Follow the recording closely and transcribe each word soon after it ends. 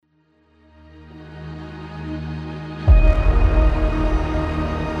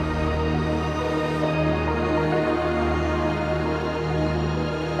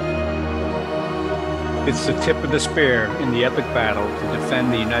It's the tip of the spear in the epic battle to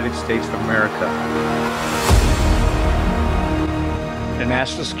defend the United States of America. The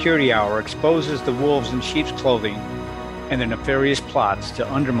National Security Hour exposes the wolves in sheep's clothing and their nefarious plots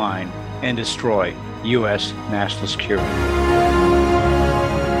to undermine and destroy U.S. national security.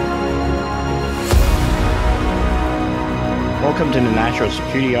 Welcome to the National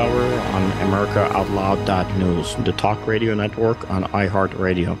Security Hour on AmericaOutloud.news, the talk radio network on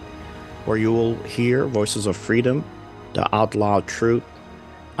iHeartRadio, where you will hear voices of freedom, the out loud truth.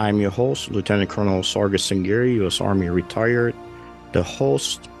 I'm your host, Lieutenant Colonel Sargis Sangari, U.S. Army retired, the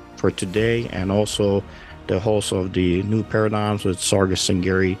host for today, and also the host of the New Paradigms with Sargis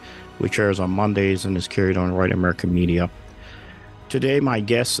Sangari, which airs on Mondays and is carried on Right American Media. Today, my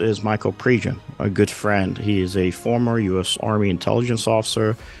guest is Michael Pregent, a good friend. He is a former U.S. Army intelligence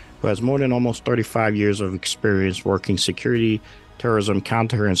officer who has more than almost 35 years of experience working security, terrorism,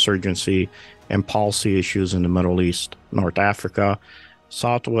 counterinsurgency, and policy issues in the Middle East, North Africa,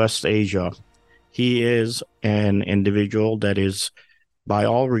 Southwest Asia. He is an individual that is, by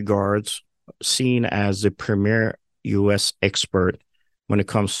all regards, seen as the premier U.S. expert when it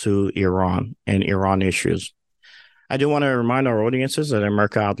comes to Iran and Iran issues. I do want to remind our audiences that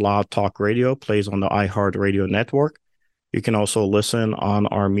America Out Loud Talk Radio plays on the iHeartRadio network. You can also listen on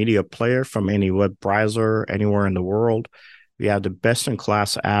our media player from any web browser anywhere in the world. We have the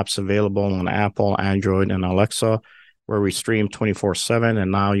best-in-class apps available on Apple, Android, and Alexa, where we stream 24/7.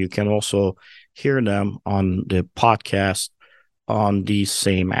 And now you can also hear them on the podcast on these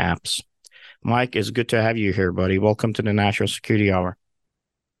same apps. Mike, it's good to have you here, buddy. Welcome to the National Security Hour.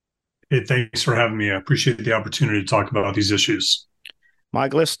 Hey, thanks for having me. I appreciate the opportunity to talk about these issues.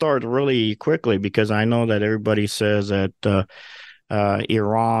 Mike, let's start really quickly because I know that everybody says that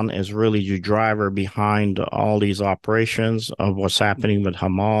Iran is really the driver behind all these operations of what's happening with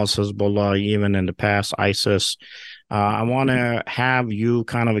Hamas, Hezbollah, even in the past, ISIS. I want to have you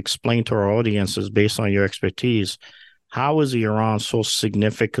kind of explain to our audiences, based on your expertise, how is Iran so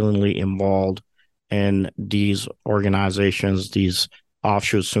significantly involved in these organizations, these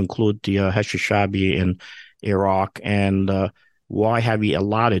offshoots to include the Hashid in Iraq, and why have you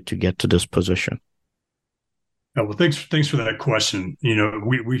allowed it to get to this position? Well, thanks for that question. You know,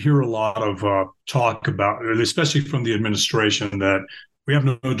 we hear a lot of talk about, especially from the administration, that we have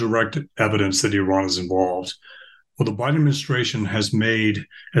no direct evidence that Iran is involved. Well, the Biden administration has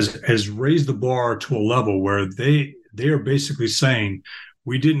raised the bar to a level where they are basically saying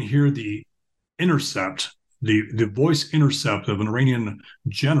we didn't hear the intercept, the voice intercept of an Iranian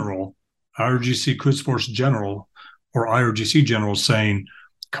general, IRGC Quds Force general, or IRGC general saying,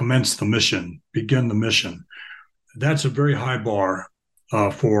 commence the mission, begin the mission. That's a very high bar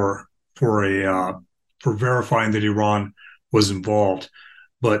for verifying that Iran was involved.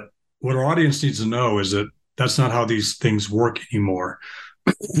 But what our audience needs to know is that that's not how these things work anymore.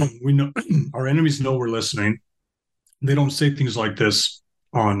 We know our enemies know we're listening. They don't say things like this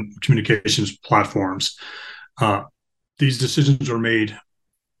on communications platforms. These decisions are made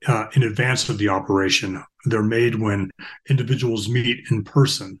in advance of the operation. They're made when individuals meet in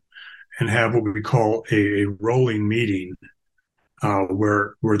person and have what we call a rolling meeting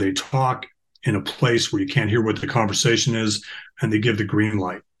where they talk in a place where you can't hear what the conversation is, and they give the green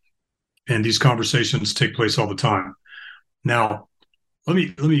light. And these conversations take place all the time. Now, let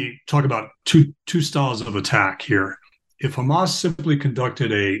me talk about two styles of attack here. If Hamas simply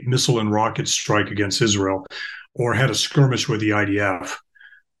conducted a missile and rocket strike against Israel or had a skirmish with the IDF,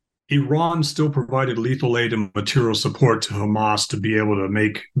 Iran still provided lethal aid and material support to Hamas to be able to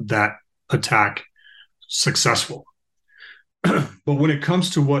make that attack successful. But when it comes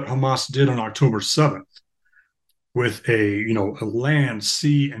to what Hamas did on October 7th, with a land,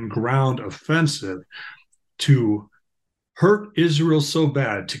 sea, and ground offensive to hurt Israel so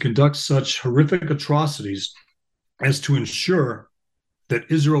bad, to conduct such horrific atrocities as to ensure that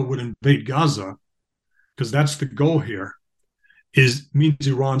Israel would invade Gaza, because that's the goal here, means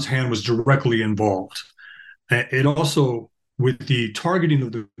Iran's hand was directly involved. It also, with the targeting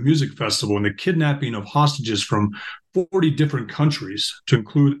of the music festival and the kidnapping of hostages from 40 different countries, to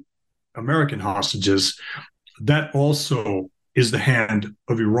include American hostages, that also is the hand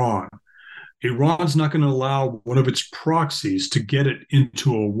of Iran. Iran's not going to allow one of its proxies to get it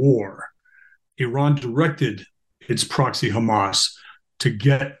into a war. Iran directed its proxy Hamas to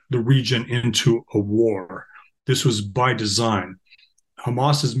get the region into a war. This was by design.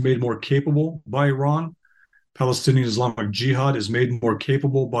 Hamas is made more capable by Iran. Palestinian Islamic Jihad is made more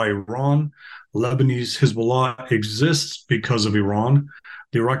capable by Iran. Lebanese Hezbollah exists because of Iran.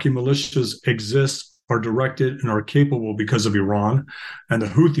 The Iraqi militias exist are directed and are capable because of Iran, and the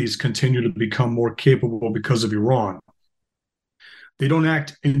Houthis continue to become more capable because of Iran. They don't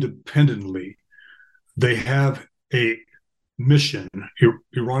act independently. They have a mission.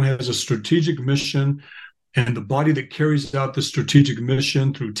 Iran has a strategic mission, and the body that carries out the strategic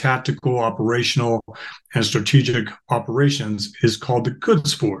mission through tactical, operational, and strategic operations is called the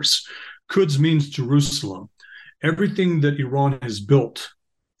Quds Force. Quds means Jerusalem. Everything that Iran has built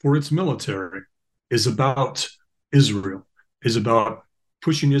for its military is about Israel, is about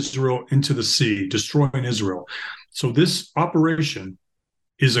pushing Israel into the sea, destroying Israel. So this operation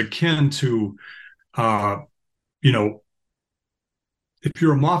is akin to, if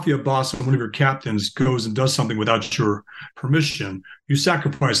you're a mafia boss and one of your captains goes and does something without your permission, you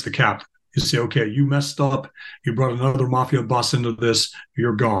sacrifice the captain. You say, okay, you messed up. You brought another mafia boss into this.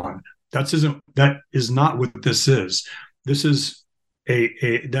 You're gone. That is not what this is. This is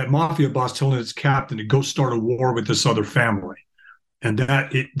that mafia boss telling its captain to go start a war with this other family. And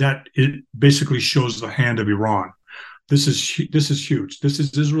that basically shows the hand of Iran. This is huge. This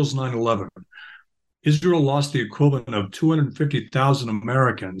is Israel's 9/11. Israel lost the equivalent of 250,000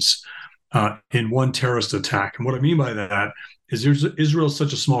 Americans in one terrorist attack. And what I mean by that is Israel is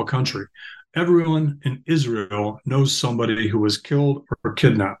such a small country. Everyone in Israel knows somebody who was killed or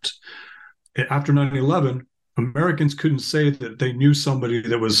kidnapped. After 9/11, Americans couldn't say that they knew somebody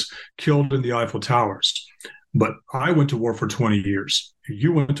that was killed in the Eiffel Towers. But I went to war for 20 years.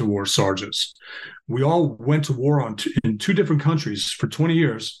 You went to war, Sargis. We all went to war in two different countries for 20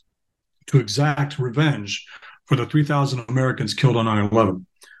 years to exact revenge for the 3,000 Americans killed on 9/11.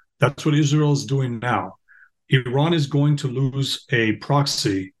 That's what Israel is doing now. Iran is going to lose a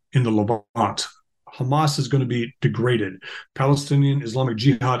proxy in the Levant. Hamas is going to be degraded. Palestinian Islamic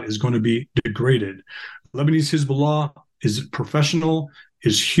Jihad is going to be degraded. Lebanese Hezbollah is professional,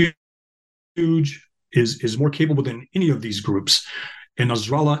 is huge, is more capable than any of these groups. And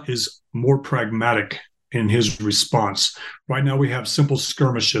Nasrallah is more pragmatic in his response. Right now, we have simple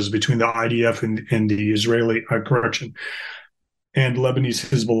skirmishes between the IDF and the Israeli, and Lebanese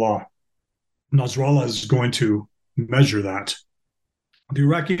Hezbollah. Nasrallah is going to measure that. The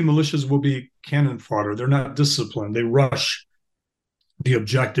Iraqi militias will be cannon fodder. They're not disciplined. They rush the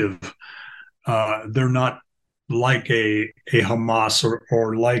objective. They're not like a Hamas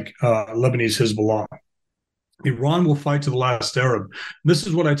or like Lebanese Hezbollah. Iran will fight to the last Arab. This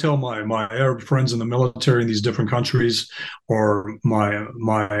is what I tell my Arab friends in the military in these different countries, or my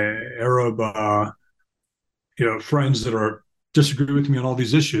Arab friends that disagree with me on all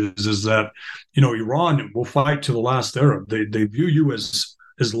these issues, is that Iran will fight to the last Arab. They view you as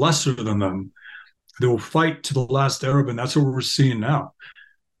lesser than them. They will fight to the last Arab, and that's what we're seeing now.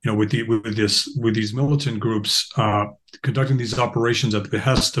 With these militant groups conducting these operations at the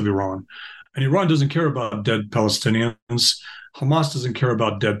behest of Iran. And Iran doesn't care about dead Palestinians. Hamas doesn't care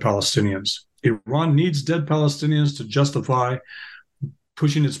about dead Palestinians. Iran needs dead Palestinians to justify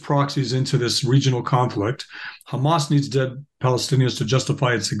pushing its proxies into this regional conflict. Hamas needs dead Palestinians to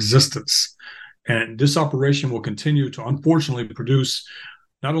justify its existence. And this operation will continue to, unfortunately, produce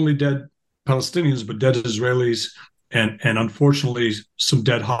not only dead Palestinians, but dead Israelis, and unfortunately, some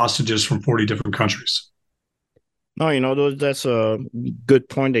dead hostages from 40 different countries. No, that's a good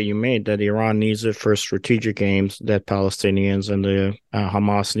point that you made, that Iran needs it for strategic aims, dead Palestinians, and the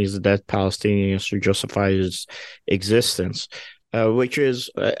Hamas needs the dead Palestinians to justify its existence, which is,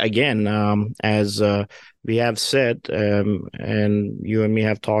 again, as we have said, and you and me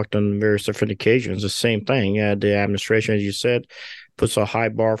have talked on various different occasions, the same thing. The administration, as you said, puts a high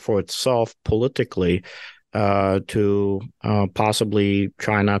bar for itself politically to possibly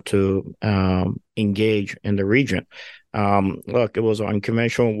try not to engage in the region. Look, it was an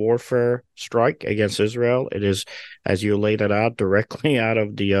unconventional warfare strike against Israel. It is, as you laid it out, directly out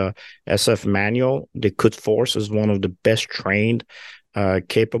of the SF manual. The Quds Force is one of the best trained,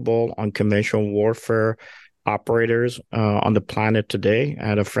 capable unconventional warfare operators on the planet today. I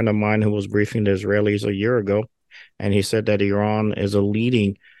had a friend of mine who was briefing the Israelis a year ago, and he said that Iran is a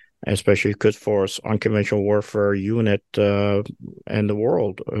leading, especially Quds Force, unconventional warfare unit in the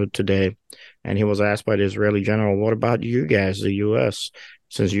world today. And he was asked by the Israeli general, what about you guys, the U.S.,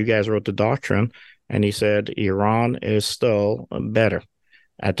 since you guys wrote the doctrine? And he said, Iran is still better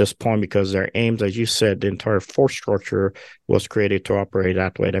at this point because their aims, as you said, the entire force structure was created to operate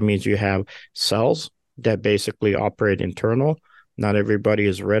that way. That means you have cells that basically operate internal. Not everybody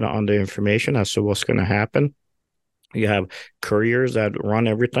is read on the information as to what's going to happen. You have couriers that run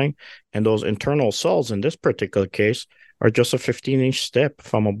everything, and those internal cells in this particular case are just a 15-inch step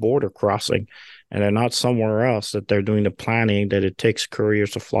from a border crossing. and they're not somewhere else that they're doing the planning that it takes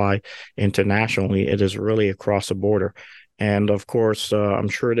couriers to fly internationally. It is really across the border. And of course, I'm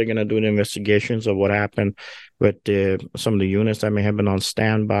sure they're going to do the investigations of what happened with some of the units that may have been on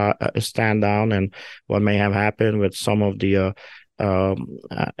stand down, and what may have happened with some of the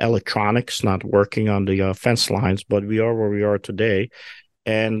electronics not working on the fence lines. But we are where we are today.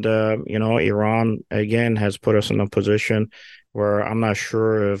 And, Iran, again, has put us in a position where I'm not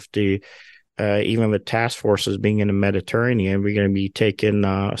sure if even with task forces being in the Mediterranean, we're going to be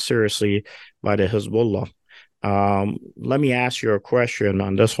taken seriously by the Hezbollah. Let me ask you a question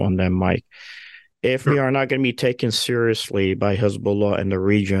on this one then, Mike. If we are not going to be taken seriously by Hezbollah in the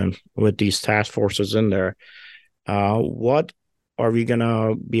region with these task forces in there, what are we going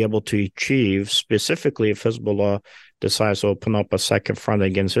to be able to achieve, specifically if Hezbollah decides to open up a second front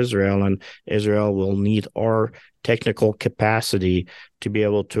against Israel, and Israel will need our technical capacity to be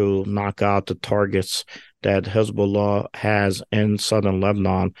able to knock out the targets that Hezbollah has in southern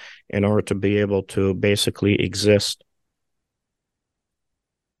Lebanon in order to be able to basically exist?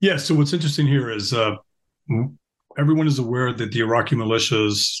 Yeah, so what's interesting here is everyone is aware that the Iraqi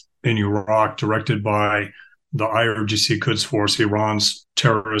militias in Iraq, directed by the IRGC Quds Force, Iran's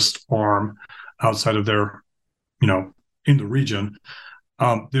terrorist arm outside of their, in the region,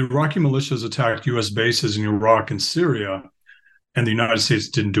 the Iraqi militias attacked U.S. bases in Iraq and Syria, and the United States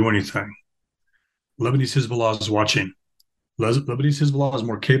didn't do anything. Lebanese Hezbollah is watching. Lebanese Hezbollah is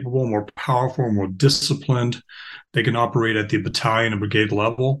more capable, more powerful, more disciplined. They can operate at the battalion and brigade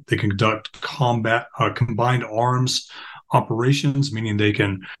level. They can conduct combined arms operations, meaning they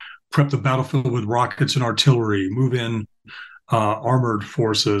can prep the battlefield with rockets and artillery, move in armored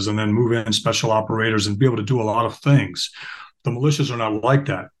forces, and then move in special operators and be able to do a lot of things. The militias are not like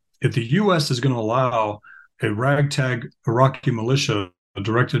that. If the U.S. is going to allow a ragtag Iraqi militia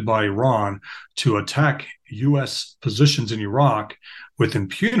directed by Iran to attack U.S. positions in Iraq with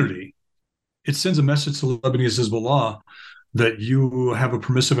impunity, it sends a message to Lebanese Hezbollah that you have a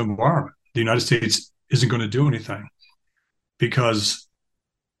permissive environment. The United States isn't going to do anything, because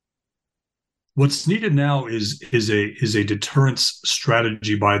what's needed now is a deterrence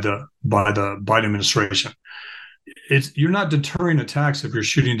strategy by the Biden administration. You're not deterring attacks if you're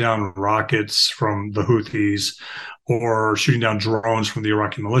shooting down rockets from the Houthis or shooting down drones from the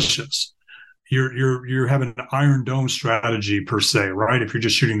Iraqi militias. You're having an Iron Dome strategy per se, right? If you're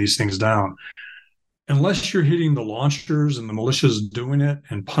just shooting these things down, unless you're hitting the launchers and the militias doing it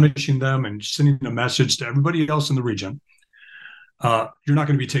and punishing them and sending a message to everybody else in the region, you're not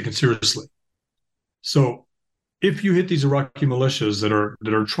going to be taken seriously. So if you hit these Iraqi militias that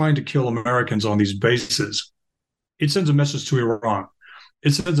are trying to kill Americans on these bases, it sends a message to Iran.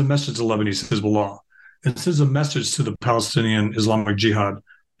 It sends a message to Lebanese Hezbollah. It sends a message to the Palestinian Islamic Jihad.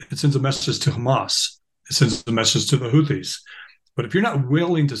 It sends a message to Hamas. It sends a message to the Houthis. But if you're not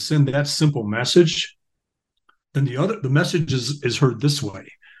willing to send that simple message, then the message is heard this way: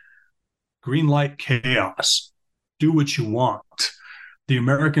 green light chaos. Do what you want. The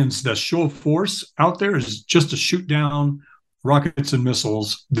Americans, that show of force out there is just to shoot down rockets and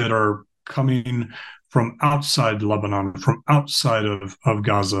missiles that are coming from outside Lebanon, from outside of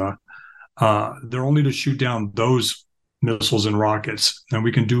Gaza. They're only to shoot down those missiles and rockets, and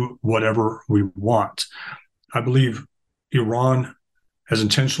we can do whatever we want. I believe Iran has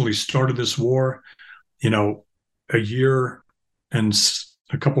intentionally started this war, a year and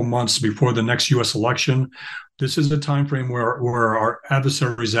a couple months before the next U.S. election. This is a time frame where our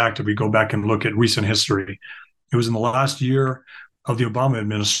adversaries act. If we go back and look at recent history, it was in the last year of the Obama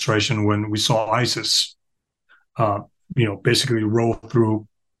administration when we saw ISIS, basically roll through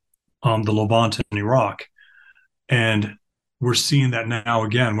the Levant in Iraq. And we're seeing that now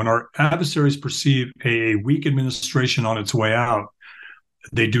again. When our adversaries perceive a weak administration on its way out,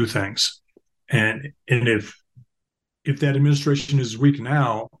 they do things. And if that administration is weak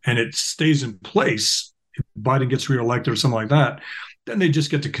now and it stays in place, if Biden gets reelected or something like that, then they just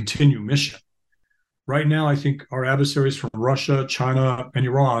get to continue mission. Right now, I think our adversaries from Russia, China, and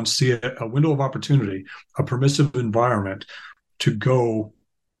Iran see a window of opportunity, a permissive environment to go,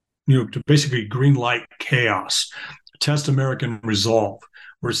 to basically green light chaos, test American resolve.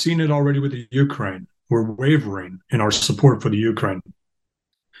 We're seeing it already with the Ukraine. We're wavering in our support for the Ukraine.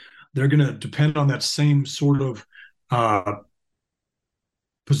 They're going to depend on that same sort of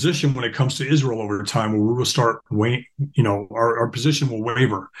position when it comes to Israel over time, where we will start, our position will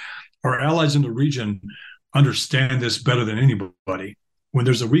waver. Our allies in the region understand this better than anybody. When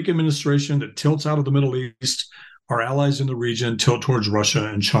there's a weak administration that tilts out of the Middle East, our allies in the region tilt towards Russia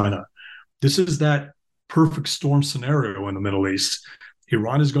and China. This is that perfect storm scenario in the Middle East.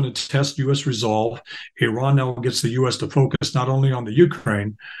 Iran is going to test U.S. resolve. Iran now gets the U.S. to focus not only on the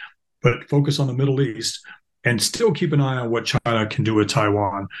Ukraine, but focus on the Middle East and still keep an eye on what China can do with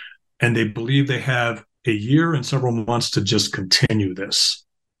Taiwan. And they believe they have a year and several months to just continue this.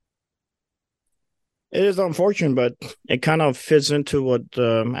 It is unfortunate, but it kind of fits into what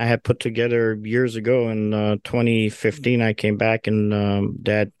I had put together years ago. In 2015, I came back and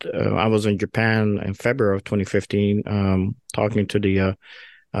I was in Japan in February of 2015, talking to the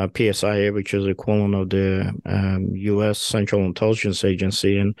PSIA, which is the equivalent of the U.S. Central Intelligence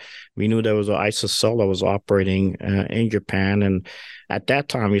Agency. And we knew there was an ISIS cell that was operating in Japan. And at that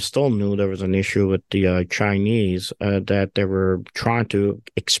time, we still knew there was an issue with the Chinese, that they were trying to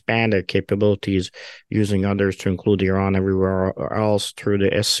expand their capabilities using others to include Iran everywhere else through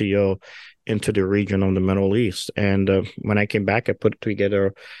the SCO into the region of the Middle East. And when I came back, I put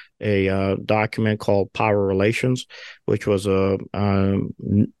together a document called Power Relations, which was a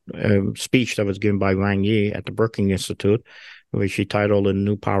speech that was given by Wang Yi at the Brookings Institute, which he titled "The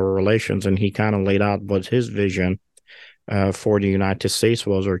New Power Relations," and he kind of laid out what his vision for the United States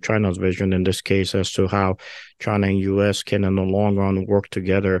was, or China's vision in this case, as to how China and U.S. can in the long run work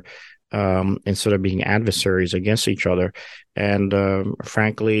together instead of being adversaries against each other. And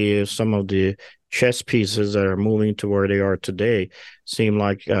frankly, some of the chess pieces that are moving to where they are today seem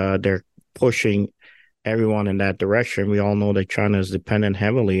like they're pushing everyone in that direction. We all know that China is dependent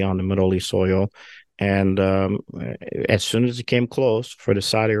heavily on the Middle East oil. And as soon as it came close for the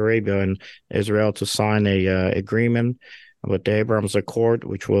Saudi Arabia and Israel to sign a agreement with the Abraham Accord,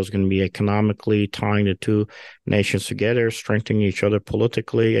 which was going to be economically tying the two nations together, strengthening each other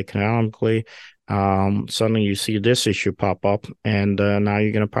politically, economically, suddenly you see this issue pop up, and now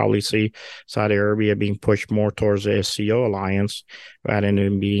you're going to probably see Saudi Arabia being pushed more towards the SCO alliance rather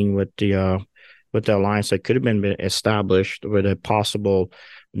than being with the alliance that could have been established with a possible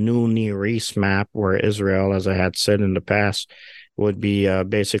new Near East map, where Israel, as I had said in the past, would be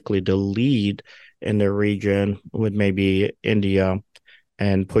basically the lead in the region, with maybe India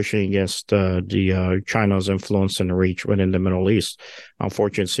and pushing against the China's influence and reach within the Middle East.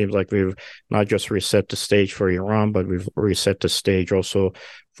 Unfortunately, it seems like we've not just reset the stage for Iran, but we've reset the stage also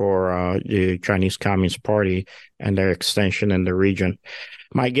for the Chinese Communist Party and their extension in the region.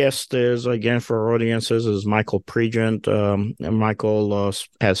 My guest is, again, for our audiences, is Michael Pregent. Michael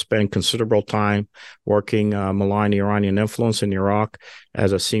has spent considerable time working malign Iranian influence in Iraq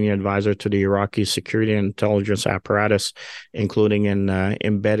as a senior advisor to the Iraqi security and intelligence apparatus, including an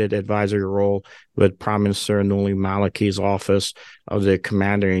embedded advisory role with Prime Minister Nouri Maliki's office of the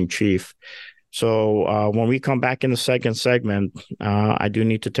Commander-in-Chief. So when we come back in the second segment, I do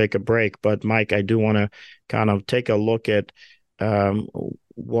need to take a break. But, Mike, I do want to kind of take a look at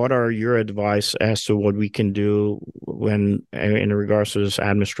what are your advice as to what we can do when, in regards to this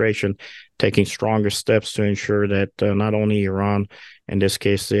administration, taking stronger steps to ensure that not only Iran, in this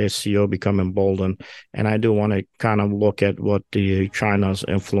case, the SCO, become emboldened. And I do want to kind of look at what the China's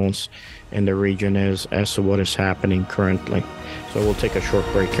influence in the region is as to what is happening currently. So we'll take a short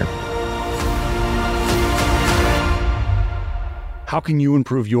break here. How can you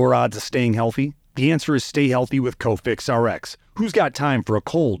improve your odds of staying healthy? The answer is stay healthy with Cofix RX. Who's got time for a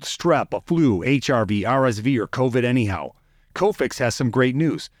cold, strep, a flu, HRV, RSV, or COVID anyhow? Cofix has some great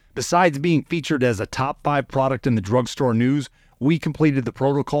news. Besides being featured as a top 5 product in the drugstore news, we completed the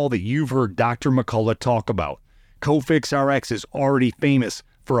protocol that you've heard Dr. McCullough talk about. Cofix RX is already famous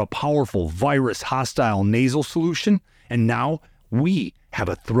for a powerful virus-hostile nasal solution, and now we have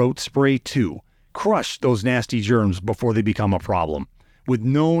a throat spray too. Crush those nasty germs before they become a problem. With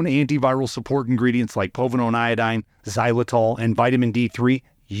known antiviral support ingredients like povidone iodine, xylitol, and vitamin D3,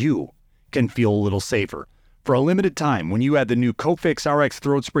 you can feel a little safer. For a limited time, when you add the new Cofix RX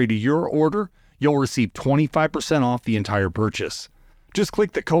throat spray to your order, you'll receive 25% off the entire purchase. Just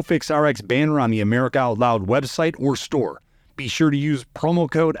click the Cofix RX banner on the America Out Loud website or store. Be sure to use promo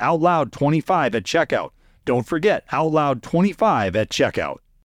code OUTLOUD25 at checkout. Don't forget OUTLOUD25 at checkout.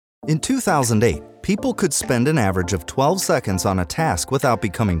 In 2008, people could spend an average of 12 seconds on a task without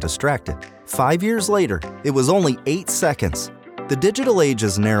becoming distracted. 5 years later, it was only 8 seconds. The digital age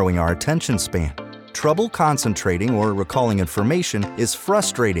is narrowing our attention span. Trouble concentrating or recalling information is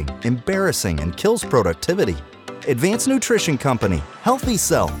frustrating, embarrassing, and kills productivity. Advanced nutrition company Healthy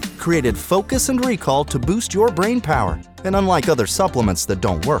Cell created Focus and Recall to boost your brain power. And unlike other supplements that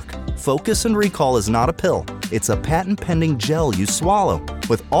don't work, Focus and Recall is not a pill. It's a patent-pending gel you swallow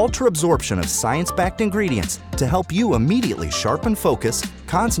with ultra-absorption of science-backed ingredients to help you immediately sharpen focus,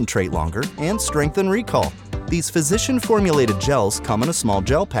 concentrate longer, and strengthen recall. These physician-formulated gels come in a small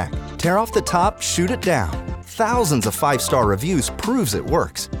gel pack. Tear off the top, shoot it down. Thousands of 5-star reviews proves it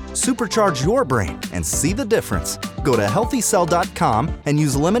works. Supercharge your brain and see the difference. Go to healthycell.com and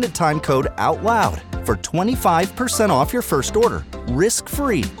use limited time code OUTLOUD for 25% off your first order.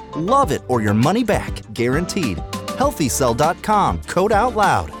 Risk-free. Love it or your money back. Guaranteed. Healthycell.com, code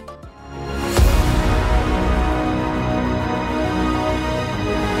OUTLOUD.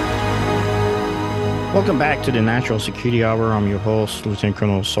 Welcome back to the National Security Hour. I'm your host, Lieutenant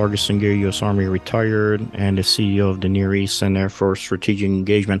Colonel Sargis Sangari, U.S. Army retired, and the CEO of the Near East Center for Strategic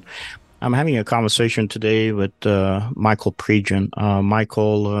Engagement. I'm having a conversation today with Michael Pregent.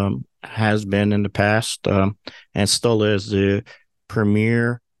 Michael has been in the past and still is the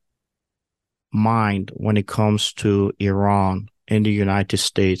premier mind when it comes to Iran in the United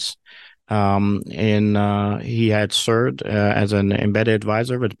States. He had served as an embedded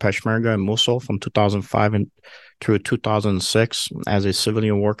advisor with Peshmerga in Mosul from 2005 through 2006 as a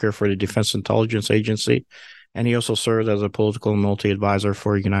civilian worker for the Defense Intelligence Agency. And he also served as a political and military advisor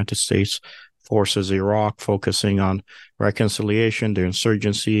for United States Forces Iraq, focusing on reconciliation, the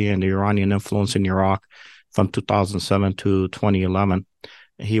insurgency, and the Iranian influence in Iraq from 2007 to 2011.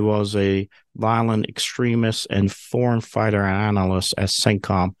 He was a violent extremist and foreign fighter analyst at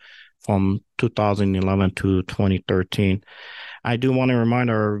CENTCOM from 2011 to 2013. I do want to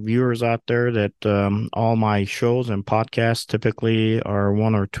remind our viewers out there that all my shows and podcasts typically are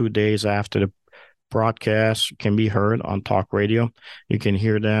 1 or 2 days after the broadcast can be heard on talk radio. You can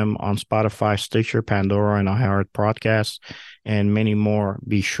hear them on Spotify, Stitcher, Pandora, and iHeart Podcasts, and many more.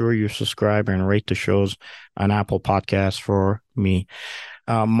 Be sure you subscribe and rate the shows on Apple Podcasts for me.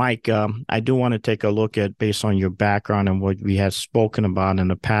 Mike, I do want to take a look at, based on your background and what we had spoken about in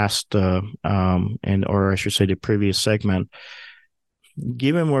the past, or I should say the previous segment.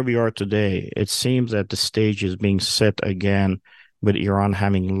 Given where we are today, it seems that the stage is being set again with Iran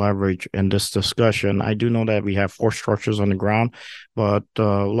having leverage in this discussion. I do know that we have force structures on the ground, but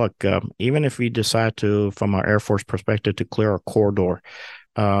look, even if we decide to, from our Air Force perspective, to clear our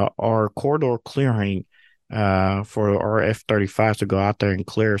corridor clearing for our F-35s to go out there and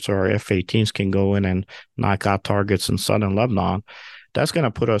clear so our F-18s can go in and knock out targets in southern Lebanon, that's going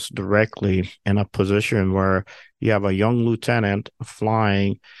to put us directly in a position where you have a young lieutenant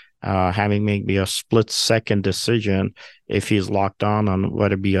flying, having maybe a split-second decision if he's locked on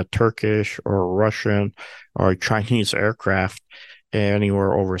whether it be a Turkish or a Russian or a Chinese aircraft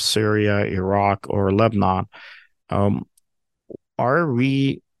anywhere over Syria, Iraq, or Lebanon. Are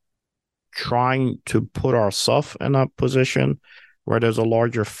we trying to put ourselves in a position where there's a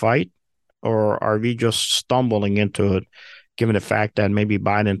larger fight, or are we just stumbling into it, given the fact that maybe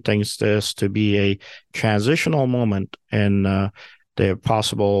Biden thinks this to be a transitional moment in the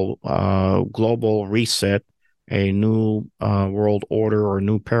possible global reset, a new world order or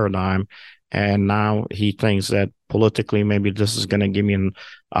new paradigm, and now he thinks that politically maybe this is going to give me an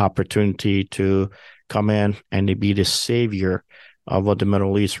opportunity to come in and to be the savior of what the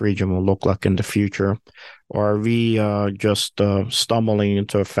Middle East region will look like in the future? Or are we just stumbling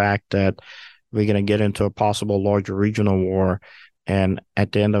into a fact that we're going to get into a possible larger regional war, and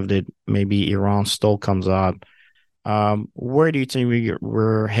at the end of it, maybe Iran still comes out? Where do you think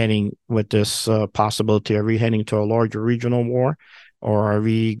we're heading with this possibility? Are we heading to a larger regional war, or are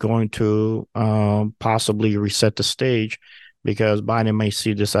we going to possibly reset the stage, because Biden may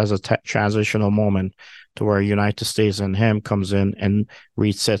see this as a transitional moment to where United States and him comes in and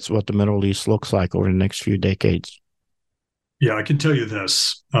resets what the Middle East looks like over the next few decades? Yeah, I can tell you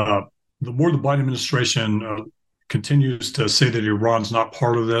this. The more the Biden administration continues to say that Iran's not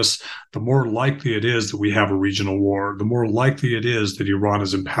part of this, the more likely it is that we have a regional war, the more likely it is that Iran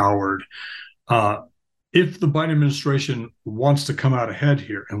is empowered. If the Biden administration wants to come out ahead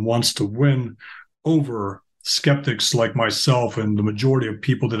here and wants to win over skeptics like myself and the majority of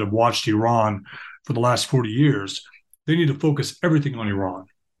people that have watched Iran for the last 40 years, they need to focus everything on Iran.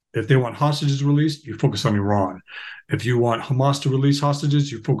 If they want hostages released, you focus on Iran. If you want Hamas to release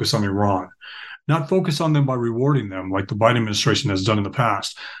hostages, you focus on Iran. Not focus on them by rewarding them like the Biden administration has done in the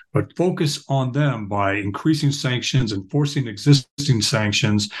past, but focus on them by increasing sanctions, enforcing existing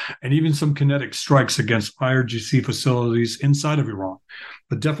sanctions, and even some kinetic strikes against IRGC facilities inside of Iran.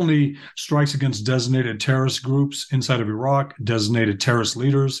 But definitely strikes against designated terrorist groups inside of Iraq, designated terrorist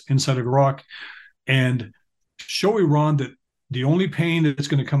leaders inside of Iraq, and show Iran that the only pain that's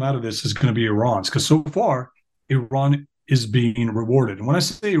going to come out of this is going to be Iran's, because so far, Iran is being rewarded. And when I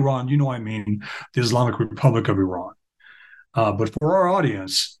say Iran, I mean the Islamic Republic of Iran. But for our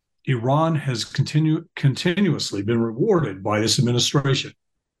audience, Iran has continuously been rewarded by this administration.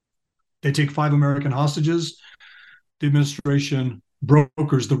 They take 5 American hostages. The administration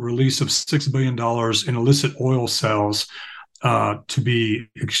brokers the release of $6 billion in illicit oil sales to be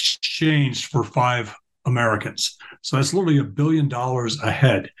exchanged for 5 Americans. So that's literally $1 billion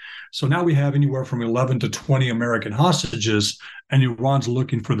ahead. So now we have anywhere from 11 to 20 American hostages, and Iran's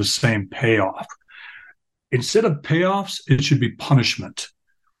looking for the same payoff. Instead of payoffs, it should be punishment.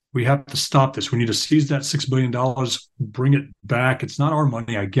 We have to stop this. We need to seize that $6 billion, bring it back. It's not our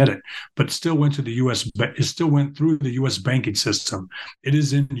money, I get it, but it still went to the U.S. It still went through the U.S. banking system. It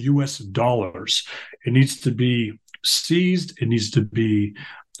is in U.S. dollars. It needs to be seized. It needs to be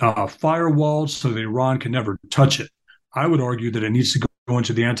firewalled so that Iran can never touch it. I would argue that it needs to go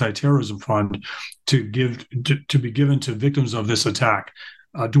into the anti-terrorism fund to be given to victims of this attack,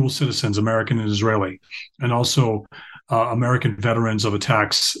 dual citizens, American and Israeli, and also American veterans of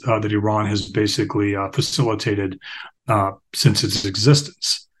attacks that Iran has basically facilitated since its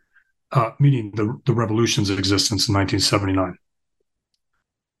existence, meaning the revolution's existence in 1979.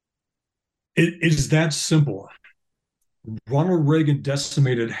 It is that simple. Ronald Reagan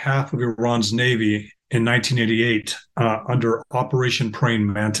decimated half of Iran's navy in 1988 under Operation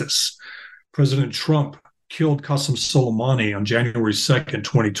Praying Mantis. President Trump killed Qasem Soleimani on January 2nd,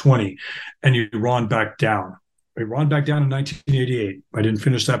 2020, and Iran backed down. Iran backed down in 1988. I didn't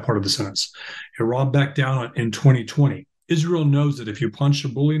finish that part of the sentence. Iran backed down in 2020. Israel knows that if you punch a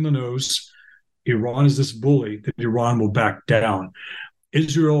bully in the nose, Iran is this bully, that Iran will back down.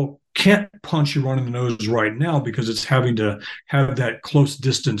 Israel can't punch Iran in the nose right now because it's having to have that close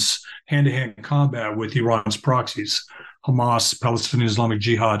distance hand-to-hand combat with Iran's proxies, Hamas, Palestinian Islamic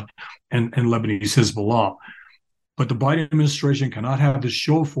Jihad, and Lebanese Hezbollah. But the Biden administration cannot have this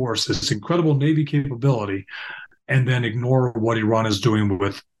show force, this incredible Navy capability, and then ignore what Iran is doing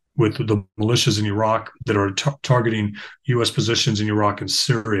with the militias in Iraq that are targeting U.S. positions in Iraq and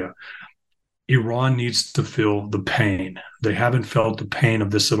Syria. Iran needs to feel the pain. They haven't felt the pain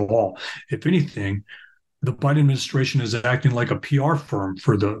of this at all. If anything, the Biden administration is acting like a PR firm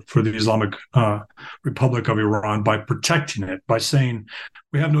for the Islamic Republic of Iran by protecting it, by saying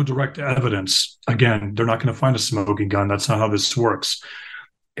we have no direct evidence. Again, they're not going to find a smoking gun. That's not how this works.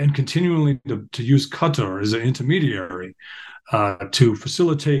 And continually to use Qatar as an intermediary to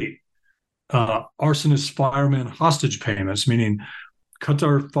facilitate arsonist fireman hostage payments, meaning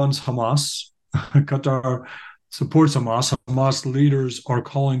Qatar funds Hamas. Qatar supports Hamas. Hamas leaders are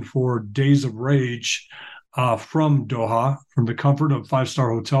calling for days of rage from Doha, from the comfort of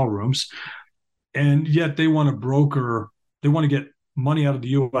 5-star hotel rooms. And yet they want to get money out of the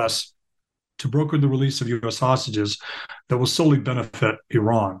U.S. to broker the release of U.S. hostages that will solely benefit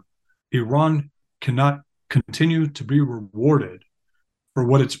Iran. Iran cannot continue to be rewarded for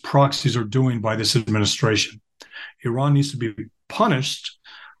what its proxies are doing by this administration. Iran needs to be punished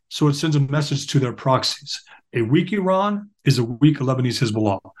so it sends a message to their proxies. A weak Iran is a weak Lebanese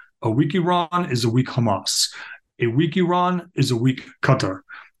Hezbollah. A weak Iran is a weak Hamas. A weak Iran is a weak Qatar.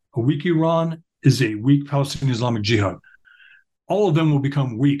 A weak Iran is a weak Palestinian Islamic Jihad. All of them will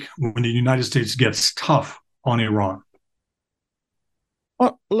become weak when the United States gets tough on Iran.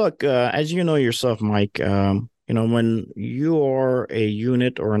 Well, look, as you know yourself, Mike, when you are a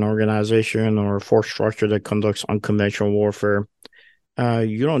unit or an organization or a force structure that conducts unconventional warfare,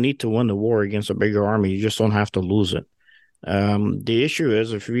 you don't need to win the war against a bigger army. You just don't have to lose it. The issue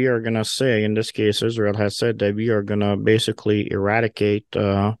is if we are going to say, in this case, Israel has said that we are going to basically eradicate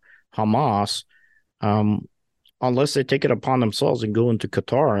Hamas, unless they take it upon themselves and go into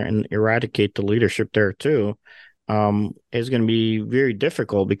Qatar and eradicate the leadership there too, it's going to be very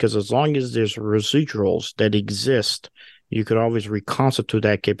difficult because as long as there's residuals that exist, you could always reconstitute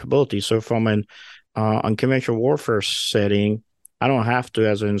that capability. So from an unconventional warfare setting, I don't have to,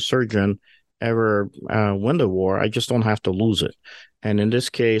 as an insurgent, ever win the war. I just don't have to lose it. And in this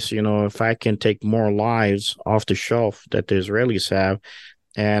case, if I can take more lives off the shelf that the Israelis have,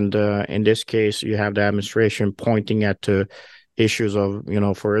 and in this case, you have the administration pointing at the issues of,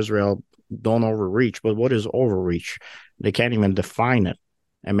 for Israel, don't overreach. But what is overreach? They can't even define it.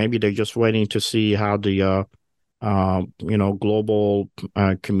 And maybe they're just waiting to see how the, global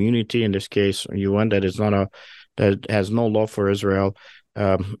community, in this case, UN, that has no love for Israel,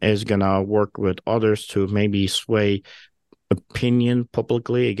 is going to work with others to maybe sway opinion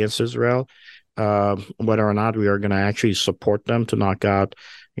publicly against Israel, whether or not we are going to actually support them to knock out,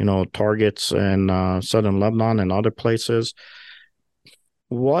 targets in southern Lebanon and other places.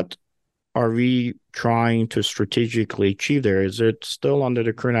 What are we trying to strategically achieve there? Is it still under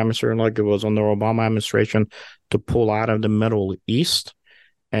the current administration, like it was under Obama administration, to pull out of the Middle East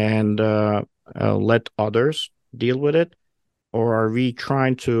and let others deal with it? Or are we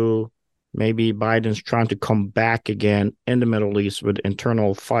trying to maybe Biden's trying to come back again in the Middle East with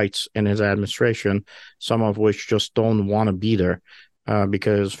internal fights in his administration, some of which just don't want to be there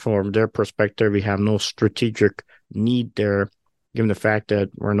because from their perspective, we have no strategic need there, given the fact that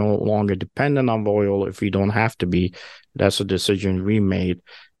we're no longer dependent on oil if we don't have to be. That's a decision we made.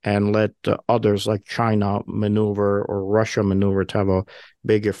 And let others like China maneuver or Russia maneuver to have a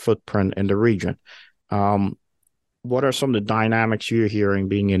bigger footprint in the region. What are some of the dynamics you're hearing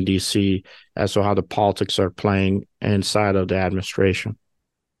being in D.C. as to how the politics are playing inside of the administration?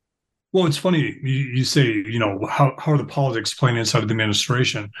 Well, it's funny you say, how are the politics playing inside of the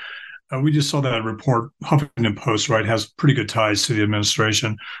administration? We just saw that report, Huffington Post, right, has pretty good ties to the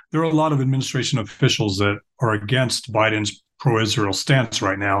administration. There are a lot of administration officials that are against Biden's pro-Israel stance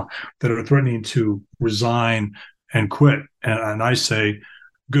right now that are threatening to resign and quit. And I say,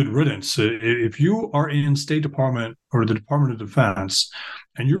 good riddance. If you are in State Department or the Department of Defense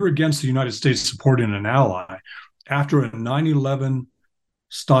and you're against the United States supporting an ally after a 9/11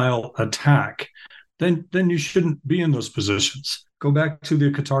 style attack, then you shouldn't be in those positions. Go back to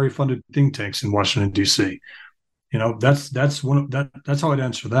the Qatari-funded think tanks in Washington, D.C. That's how I'd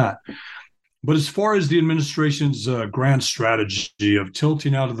answer that. But as far as the administration's grand strategy of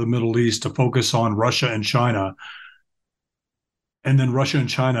tilting out of the Middle East to focus on Russia and China, and then Russia and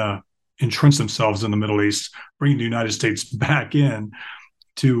China entrench themselves in the Middle East, bringing the United States back in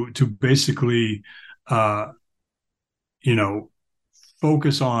to basically,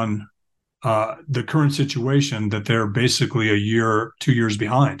 focus on the current situation that they're basically a year, 2 years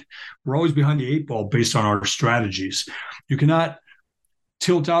behind. We're always behind the eight ball based on our strategies. You cannot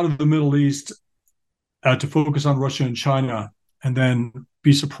tilt out of the Middle East to focus on Russia and China and then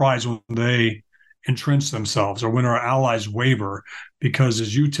be surprised when they entrench themselves or when our allies waver, because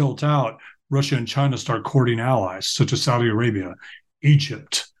as you tilt out, Russia and China start courting allies such as Saudi Arabia,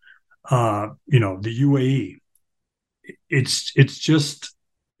 Egypt, the UAE. It's just,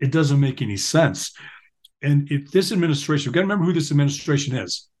 it doesn't make any sense. And if this administration, you've got to remember who this administration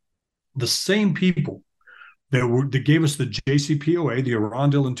is. The same people that gave us the JCPOA, the Iran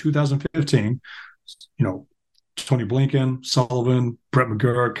deal in 2015, Tony Blinken, Sullivan, Brett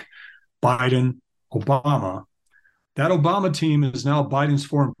McGurk, Biden, Obama. That Obama team is now Biden's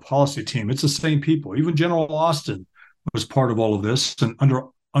foreign policy team. It's the same people. Even General Austin was part of all of this. And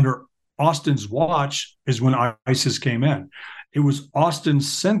under Austin's watch is when ISIS came in. It was Austin's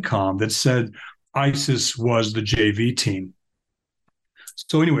CENTCOM that said ISIS was the JV team.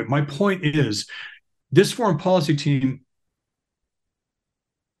 So anyway, my point is, this foreign policy team,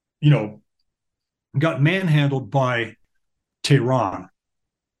 got manhandled by Tehran.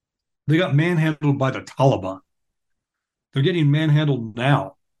 They got manhandled by the Taliban. They're getting manhandled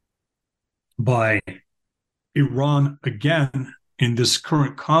now by Iran again in this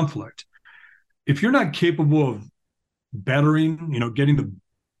current conflict. If you're not capable of bettering, getting the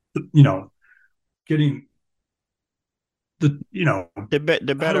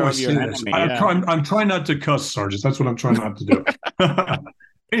better of your enemy. I'm trying not to cuss, Sargis. That's what I'm trying not to do.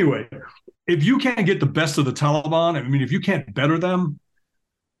 Anyway, if you can't get the best of the Taliban, if you can't better them,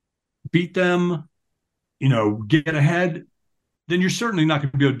 beat them, get ahead, then you're certainly not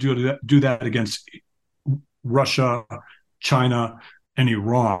going to be able to do that against Russia, China, and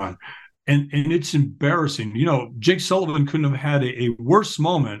Iran. And it's embarrassing. Jake Sullivan couldn't have had a worse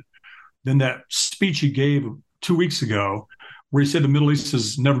moment than that speech he gave 2 weeks ago, where he said the Middle East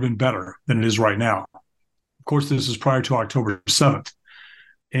has never been better than it is right now. Of course, this is prior to October 7th.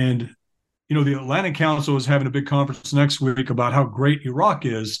 And, the Atlantic Council is having a big conference next week about how great Iraq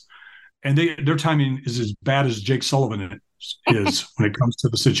is. And their timing is as bad as Jake Sullivan is when it comes to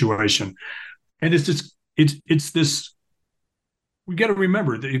the situation. And it's this, we got to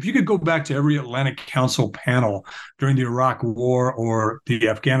remember that if you could go back to every Atlantic Council panel during the Iraq War or the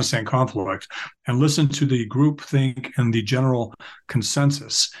Afghanistan conflict and listen to the groupthink and the general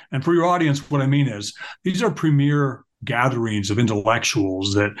consensus. And for your audience, what I mean is these are premier gatherings of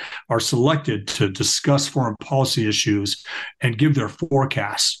intellectuals that are selected to discuss foreign policy issues and give their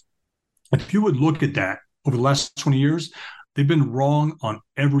forecasts. If you would look at that over the last 20 years, they've been wrong on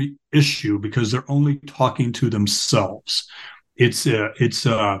every issue because they're only talking to themselves. It's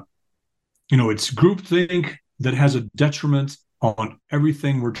groupthink that has a detriment on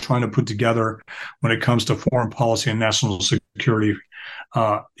everything we're trying to put together when it comes to foreign policy and national security.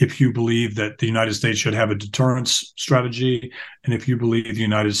 If you believe that the United States should have a deterrence strategy, and if you believe the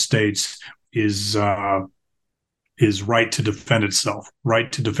United States is right to defend itself,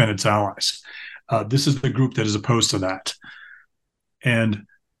 right to defend its allies, this is the group that is opposed to that. And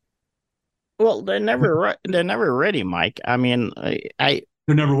well, they're never ready, Mike. No,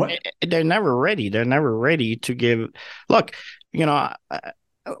 They're never what? They're never ready. They're never ready to give. Look,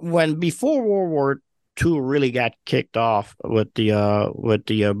 when before World War II really got kicked off with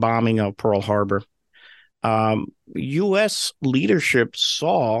the bombing of Pearl Harbor, U.S. leadership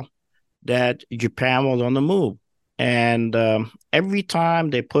saw that Japan was on the move, and every time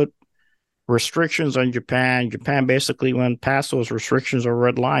they put restrictions on Japan basically went past those restrictions or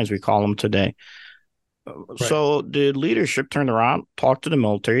red lines, we call them today. Right. So the leadership turned around, talked to the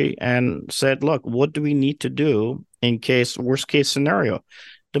military, and said, look, what do we need to do in case, worst case scenario?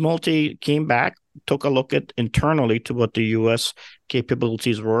 The military came back, took a look at internally to what the U.S.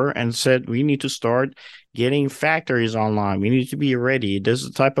 capabilities were, and said, we need to start getting factories online. We need to be ready. This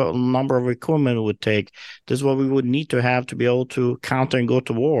is the type of number of equipment it would take. This is what we would need to have to be able to counter and go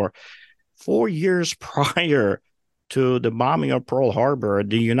to war. 4 years prior to the bombing of Pearl Harbor,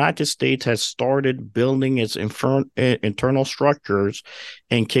 the United States has started building its internal structures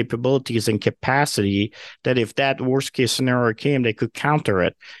and capabilities and capacity that if that worst case scenario came, they could counter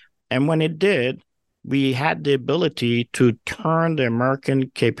it. And when it did, we had the ability to turn the American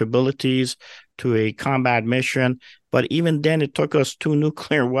capabilities to a combat mission. But even then, it took us 2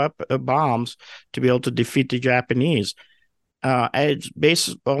 nuclear bombs to be able to defeat the Japanese.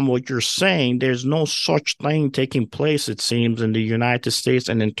 Based on what you're saying, there's no such thing taking place, it seems, in the United States,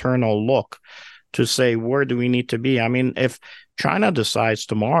 an internal look to say, where do we need to be? I mean, if China decides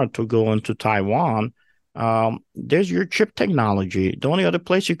tomorrow to go into Taiwan, there's your chip technology. The only other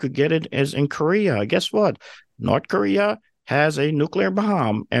place you could get it is in Korea. Guess what? North Korea has a nuclear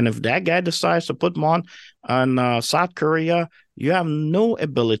bomb. And if that guy decides to put them on South Korea, you have no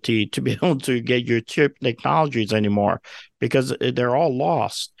ability to be able to get your chip technologies anymore because they're all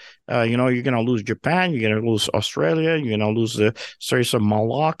lost. You're going to lose Japan, you're going to lose Australia, you're going to lose the Straits of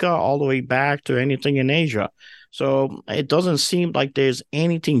Malacca, all the way back to anything in Asia. So it doesn't seem like there's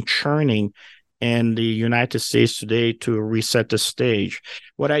anything churning in the United States today to reset the stage.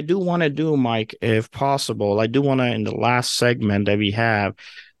 What I do want to do, Mike, if possible, I do want to, in the last segment that we have,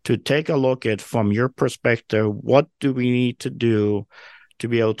 to take a look at, from your perspective, what do we need to do to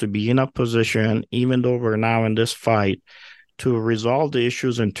be able to be in a position, even though we're now in this fight, to resolve the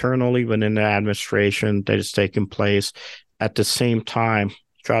issues internally within the administration that is taking place. At the same time,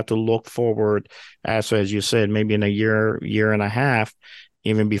 try to look forward, as you said, maybe in a year and a half,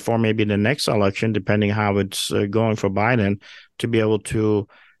 even before maybe the next election, depending how it's going for Biden, to be able to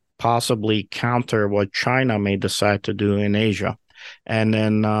possibly counter what China may decide to do in Asia. And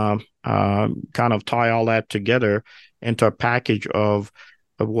then kind of tie all that together into a package of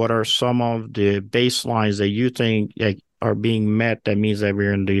what are some of the baselines that you think are being met, that means that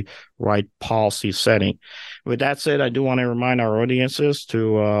we're in the right policy setting. With that said, I do want to remind our audiences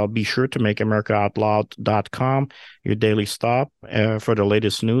to be sure to make AmericaOutloud.com your daily stop for the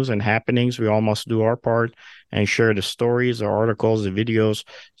latest news and happenings. We all must do our part and share the stories, the articles, the videos,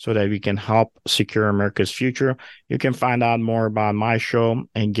 so that we can help secure America's future. You can find out more about my show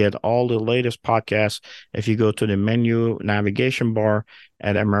and get all the latest podcasts if you go to the menu navigation bar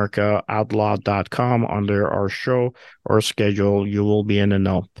at AmericaOutloud.com under our show or schedule. You will be in the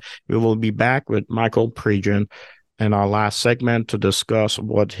know. We will be back with Michael Pregent in our last segment to discuss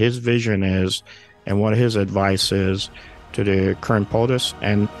what his vision is and what his advice is to the current POTUS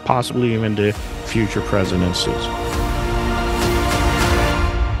and possibly even the future presidencies.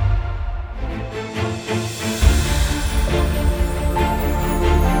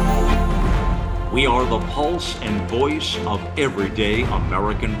 We are the pulse and voice of everyday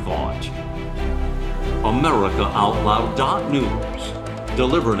American thought. AmericaOutloud.news,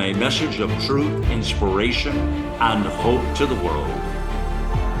 delivering a message of truth, inspiration, and hope to the world.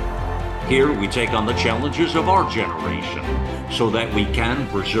 Here we take on the challenges of our generation so that we can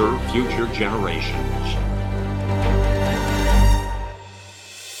preserve future generations.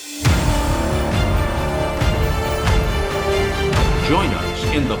 Join us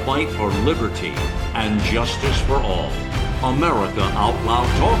in the fight for liberty and justice for all. America Out Loud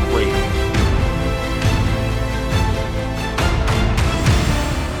Talk Radio.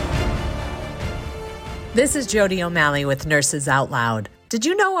 This is Jody O'Malley with Nurses Out Loud. Did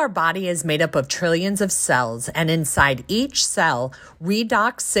you know our body is made up of trillions of cells, and inside each cell,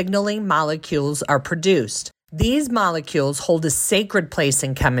 redox signaling molecules are produced? These molecules hold a sacred place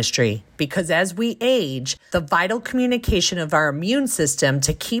in chemistry because as we age, the vital communication of our immune system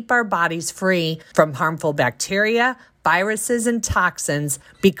to keep our bodies free from harmful bacteria, viruses, and toxins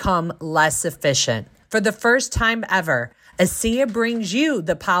become less efficient. For the first time ever, ASEA brings you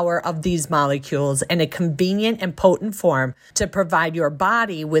the power of these molecules in a convenient and potent form to provide your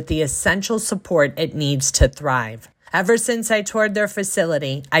body with the essential support it needs to thrive. Ever since I toured their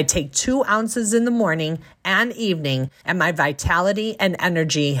facility, I take 2 ounces in the morning and evening, and my vitality and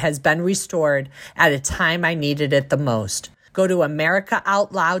energy has been restored at a time I needed it the most. Go to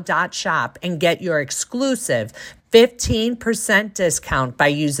AmericaOutloud.shop and get your exclusive 15% discount by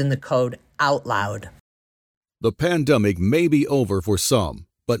using the code OUTLOUD. The pandemic may be over for some,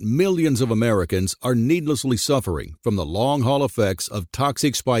 but millions of Americans are needlessly suffering from the long-haul effects of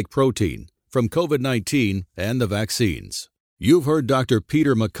toxic spike protein from COVID-19 and the vaccines. You've heard Dr.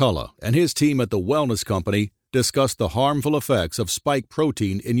 Peter McCullough and his team at the Wellness Company discuss the harmful effects of spike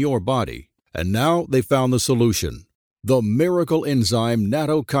protein in your body. And now they found the solution: the miracle enzyme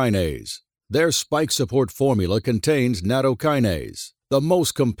nattokinase. Their spike support formula contains nattokinase, the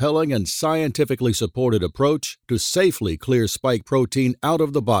most compelling and scientifically supported approach to safely clear spike protein out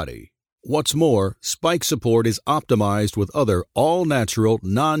of the body. What's more, spike support is optimized with other all-natural,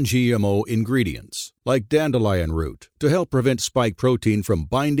 non-GMO ingredients, like dandelion root, to help prevent spike protein from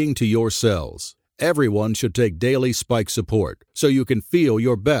binding to your cells. Everyone should take daily spike support so you can feel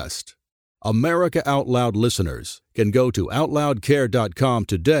your best. America Out Loud listeners can go to OutLoudCare.com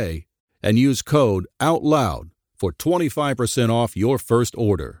today and use code OUTLOUD for 25% off your first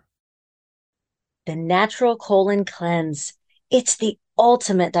order. The Natural Colon Cleanse. It's the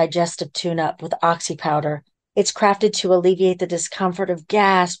ultimate digestive tune-up with Oxy Powder. It's crafted to alleviate the discomfort of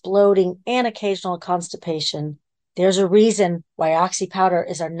gas, bloating, and occasional constipation. There's a reason why Oxy Powder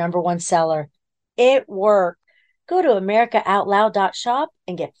is our #1 seller. It worked. Go to AmericaOutloud.shop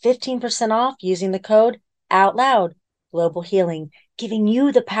and get 15% off using the code OUTLOUD. Global Healing, giving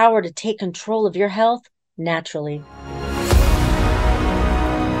you the power to take control of your health naturally.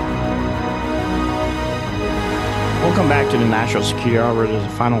 Welcome back to the National Security Hour. There's a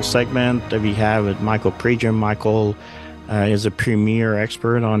final segment that we have with Michael Pregent. Michael is a premier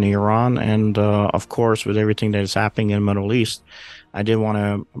expert on Iran, and of course, with everything that is happening in the Middle East, I did want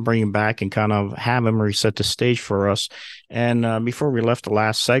to bring him back and kind of have him reset the stage for us. And before we left the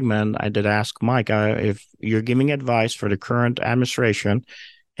last segment, I did ask Mike if you're giving advice for the current administration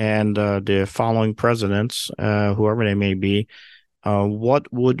and the following presidents, whoever they may be, what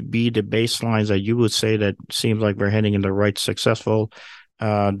would be the baselines that you would say that seems like we're heading in the right successful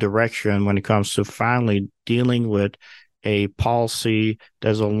direction when it comes to finally dealing with a policy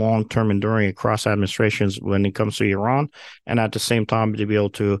that's a long-term enduring across administrations when it comes to Iran, and at the same time to be able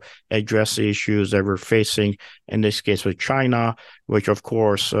to address the issues that we're facing, in this case with China, which of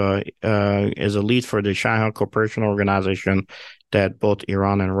course is a lead for the Shanghai Cooperation Organization that both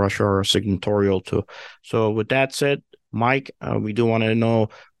Iran and Russia are signatory to. So with that said, Mike, we do want to know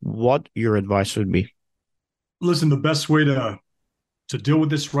what your advice would be. Listen, the best way to deal with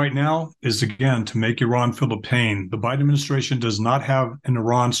this right now is, again, to make Iran feel the pain. The Biden administration does not have an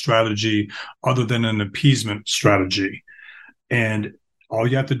Iran strategy other than an appeasement strategy. And all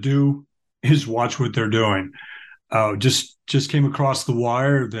you have to do is watch what they're doing. Just came across the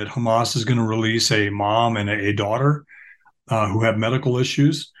wire that Hamas is going to release a mom and a daughter who have medical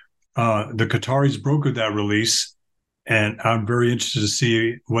issues. The Qataris brokered that release. And I'm very interested to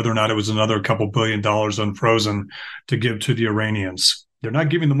see whether or not it was another couple $2 billion unfrozen to give to the Iranians. They're not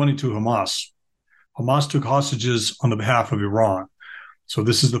giving the money to Hamas. Hamas took hostages on the behalf of Iran. So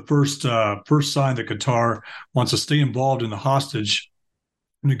this is the first sign that Qatar wants to stay involved in the hostage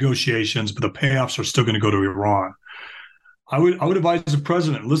negotiations, but the payoffs are still going to go to Iran. I would advise the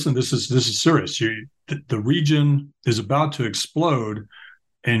president, listen, this is serious. The region is about to explode,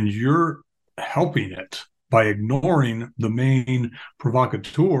 and you're helping it by ignoring the main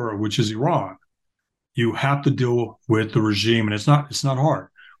provocateur, which is Iran. You have to deal with the regime, and it's not hard.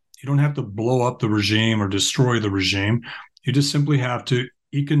 You don't have to blow up the regime or destroy the regime. You just simply have to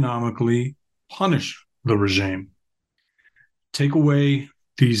economically punish the regime. Take away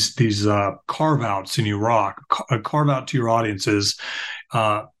these carve-outs in Iraq. Carve out to your audiences.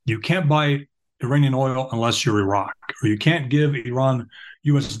 You can't buy Iranian oil unless you're Iraq, or you can't give Iran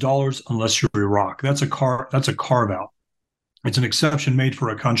U.S. dollars unless you're Iraq. That's a carve out. It's an exception made for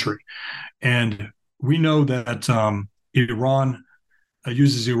a country, and we know that Iran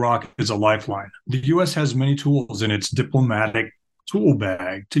uses Iraq as a lifeline. The U.S. has many tools in its diplomatic tool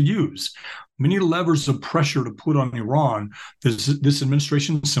bag to use, many levers of pressure to put on Iran that this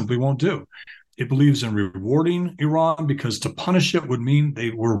administration simply won't do. It believes in rewarding Iran because to punish it would mean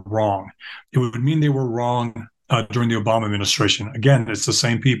they were wrong. It would mean they were wrong during the Obama administration. Again, it's the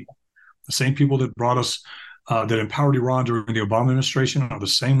same people that brought us, that empowered Iran during the Obama administration are the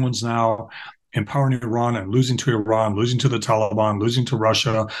same ones now empowering Iran and losing to Iran, losing to the Taliban, losing to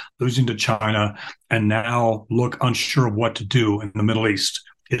Russia, losing to China, and now look unsure of what to do in the Middle East.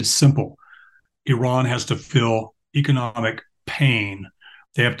 It's simple. Iran has to feel economic pain.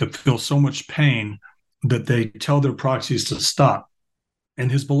 They have to feel so much pain that they tell their proxies to stop. And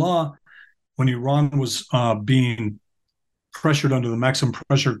Hezbollah, when Iran was being pressured under the maximum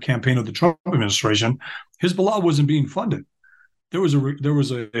pressure campaign of the Trump administration, Hezbollah wasn't being funded. There was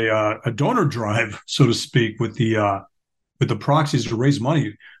a donor drive, so to speak, with the proxies to raise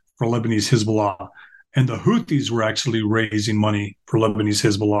money for Lebanese Hezbollah, and the Houthis were actually raising money for Lebanese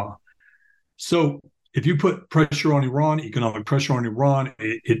Hezbollah. So if you put pressure on Iran, economic pressure on Iran,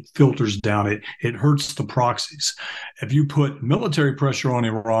 it filters down. It hurts the proxies. If you put military pressure on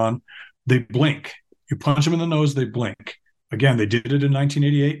Iran, they blink. You punch them in the nose, they blink. Again, they did it in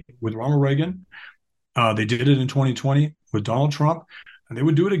 1988 with Ronald Reagan. They did it in 2020 with Donald Trump, and they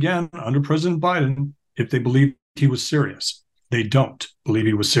would do it again under President Biden if they believed he was serious. They don't believe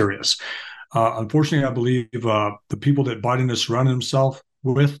he was serious. Unfortunately, I believe the people that Biden has surrounded himself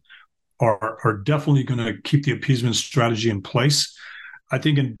with are definitely going to keep the appeasement strategy in place. I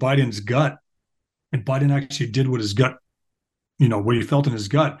think in Biden's gut, if Biden actually did what his gut, what he felt in his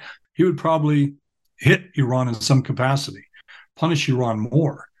gut, he would probably hit Iran in some capacity, punish Iran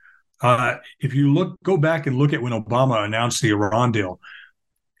more. If you go back and look at when Obama announced the Iran deal,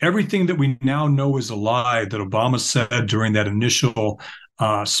 everything that we now know is a lie that Obama said during that initial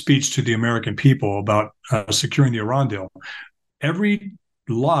speech to the American people about securing the Iran deal, every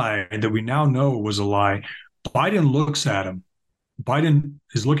lie that we now know was a lie. Biden looks at him. Biden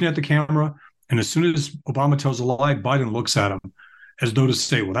is looking at the camera, and as soon as Obama tells a lie, Biden looks at him as though to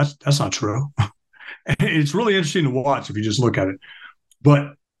say, well, that's not true. It's really interesting to watch if you just look at it.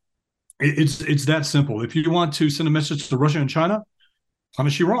 But it's that simple. If you want to send a message to Russia and China,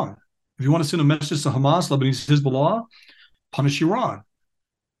 punish Iran. If you want to send a message to Hamas, Lebanese Hezbollah, punish Iran.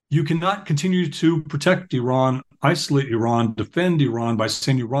 You cannot continue to protect Iran, isolate Iran, defend Iran by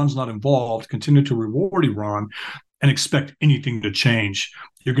saying Iran's not involved, continue to reward Iran, and expect anything to change.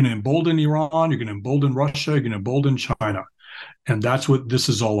 You're going to embolden Iran, you're going to embolden Russia, you're going to embolden China. And that's what this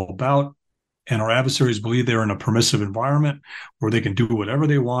is all about. And our adversaries believe they're in a permissive environment where they can do whatever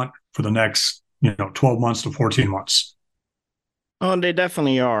they want for the next 12 months to 14 months. Oh, they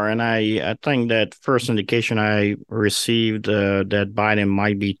definitely are. And I think that first indication I received that Biden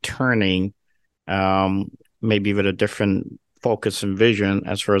might be turning maybe with a different focus and vision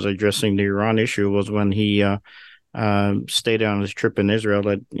as far as addressing the Iran issue was when he stayed on his trip in Israel.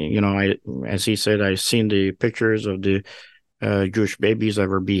 That, as he said, I've seen the pictures of the Jewish babies that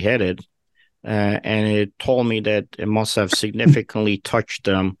were beheaded. And it told me that it must have significantly touched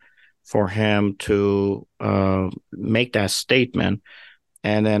them for him to make that statement.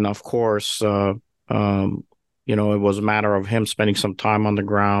 And then, of course, it was a matter of him spending some time on the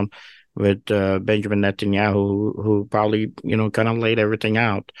ground with Benjamin Netanyahu, who probably, kind of laid everything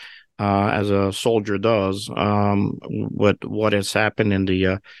out as a soldier does, with what has happened in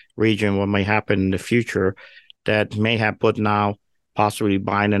the region, what may happen in the future that may have put now possibly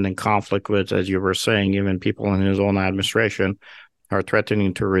Biden in conflict with, as you were saying, even people in his own administration are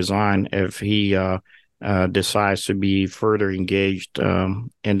threatening to resign if he decides to be further engaged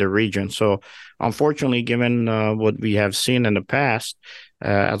in the region. So, unfortunately, given what we have seen in the past,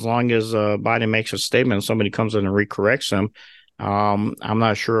 as long as Biden makes a statement, somebody comes in and recorrects him, I'm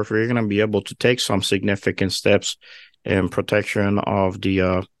not sure if we're going to be able to take some significant steps in protection of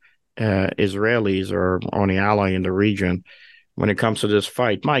the Israelis or any ally in the region when it comes to this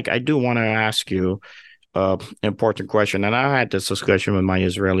fight. Mike, I do want to ask you an important question, and I had this discussion with my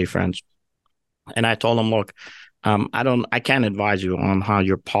Israeli friends, and I told them, look, I can't advise you on how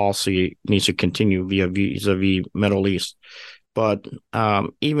your policy needs to continue vis-a-vis Middle East, but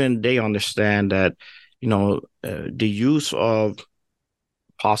even they understand that, the use of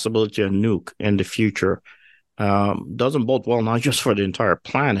possibility of nuke in the future doesn't bode well, not just for the entire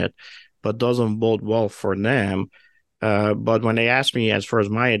planet, but doesn't bode well for them. But when they asked me as far as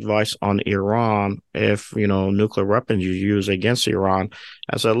my advice on Iran, if, nuclear weapons you use against Iran,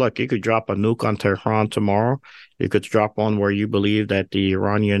 I said, look, you could drop a nuke on Tehran tomorrow. You could drop one where you believe that the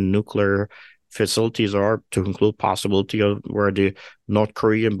Iranian nuclear facilities are, to include possibility of where the North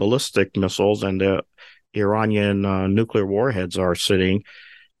Korean ballistic missiles and the Iranian nuclear warheads are sitting.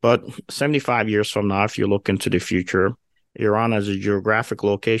 But 75 years from now, if you look into the future, Iran as a geographic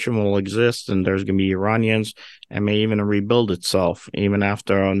location will exist, and there's going to be Iranians and may even rebuild itself even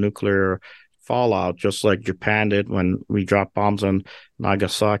after a nuclear fallout, just like Japan did when we dropped bombs on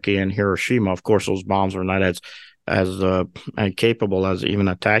Nagasaki and Hiroshima. Of course, those bombs are not as capable as even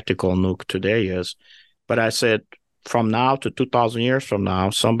a tactical nuke today is. But I said, from now to 2,000 years from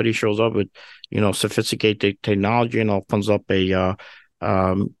now, somebody shows up with, sophisticated technology and opens up a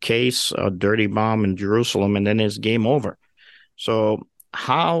case, a dirty bomb in Jerusalem, and then it's game over. So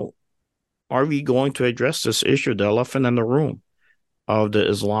how are we going to address this issue, the elephant in the room of the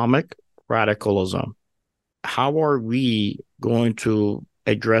Islamic radicalism? How are we going to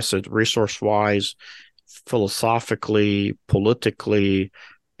address it resource-wise, philosophically, politically,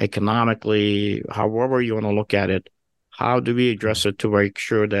 economically, however you want to look at it? How do we address it to make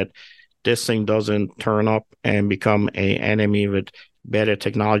sure that this thing doesn't turn up and become an enemy with better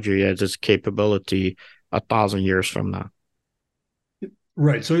technology as its capability 1,000 years from now?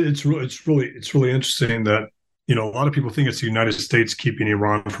 Right. So it's really interesting that, a lot of people think it's the United States keeping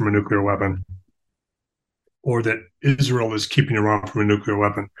Iran from a nuclear weapon, or that Israel is keeping Iran from a nuclear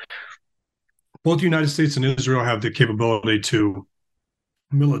weapon. Both the United States and Israel have the capability to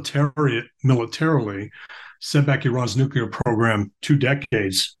militarily set back Iran's nuclear program 2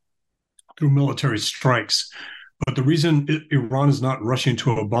 decades through military strikes. But the reason Iran is not rushing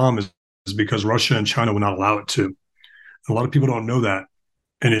to a bomb is because Russia and China will not allow it to. A lot of people don't know that.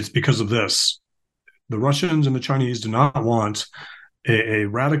 And it's because of this. The Russians and the Chinese do not want a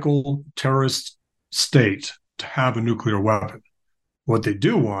radical terrorist state to have a nuclear weapon. What they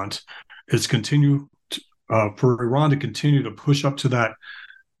do want is for Iran to continue to push up to that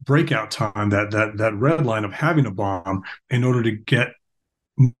breakout time, that red line of having a bomb, in order to get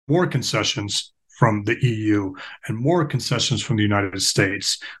more concessions from the EU and more concessions from the United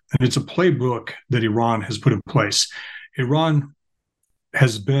States. And it's a playbook that Iran has put in place. Iran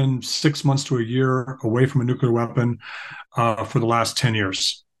has been 6 months to a year away from a nuclear weapon for the last 10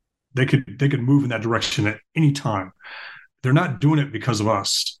 years. They could move in that direction at any time. They're not doing it because of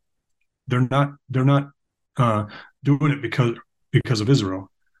us. They're not doing it because of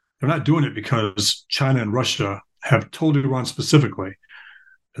Israel. They're not doing it because China and Russia have told Iran specifically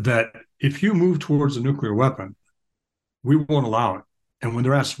that if you move towards a nuclear weapon, we won't allow it. And when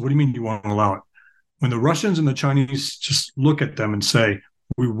they're asked, what do you mean you won't allow it? When the Russians and the Chinese just look at them and say,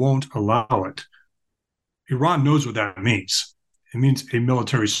 we won't allow it, Iran knows what that means. It means a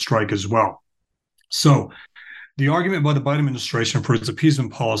military strike as well. So the argument by the Biden administration for its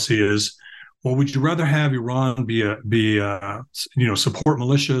appeasement policy is, well, would you rather have Iran support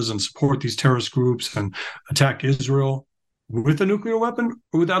militias and support these terrorist groups and attack Israel with a nuclear weapon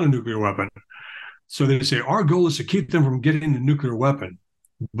or without a nuclear weapon? So they say our goal is to keep them from getting the nuclear weapon.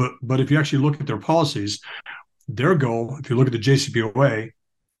 But if you actually look at their policies, their goal, if you look at the JCPOA,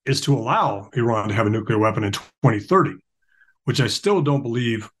 is to allow Iran to have a nuclear weapon in 2030, which I still don't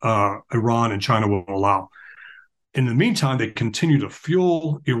believe Iran and China will allow. In the meantime, they continue to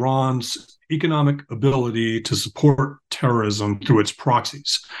fuel Iran's economic ability to support terrorism through its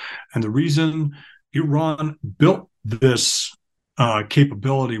proxies. And the reason Iran built this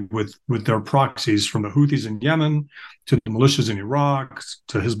capability with their proxies, from the Houthis in Yemen to the militias in Iraq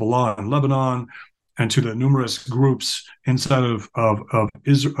to Hezbollah in Lebanon, and to the numerous groups inside of Hamas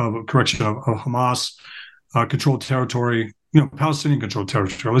controlled territory, Palestinian controlled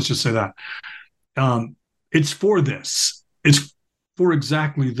territory. Let's just say that. It's for this. It's for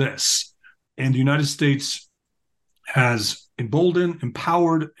exactly this. And the United States has emboldened,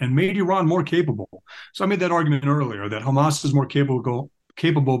 empowered, and made Iran more capable. So I made that argument earlier that Hamas is more capable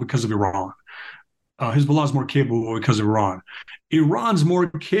because of Iran. Hezbollah is more capable because of Iran. Iran's more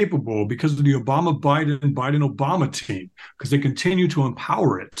capable because of the Biden-Obama team, because they continue to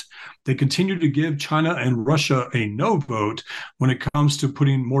empower it. They continue to give China and Russia a no vote when it comes to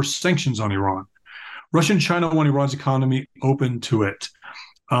putting more sanctions on Iran. Russia and China want Iran's economy open to it.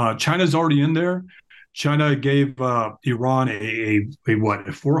 China's already in there. China gave Iran a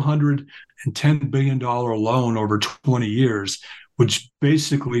 $410 billion loan over 20 years, which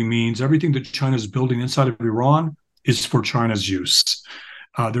basically means everything that China is building inside of Iran is for China's use.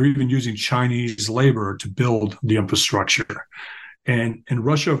 They're even using Chinese labor to build the infrastructure. And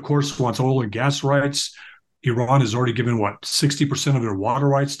Russia, of course, wants oil and gas rights. Iran has already given, 60% of their water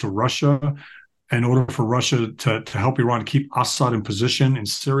rights to Russia in order for Russia to help Iran keep Assad in position in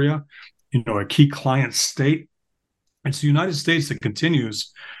Syria, a key client state. It's the United States that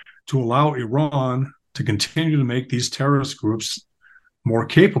continues to allow Iran to continue to make these terrorist groups more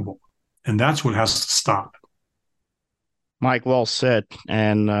capable. And that's what has to stop. Mike, well said.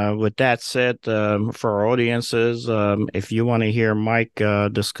 And with that said, for our audiences, if you want to hear Mike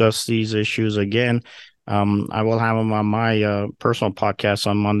discuss these issues again, I will have him on my personal podcast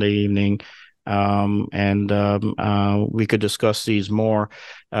on Monday evening. we could discuss these more.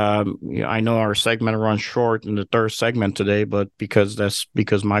 I know our segment runs short in the third segment today, but because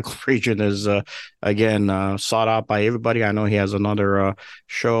Michael Pregent is again sought out by everybody. I know he has another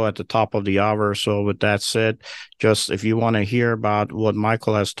show at the top of the hour. So with that said, just if you want to hear about what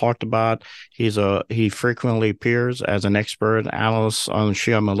Michael has talked about, he frequently appears as an expert analyst on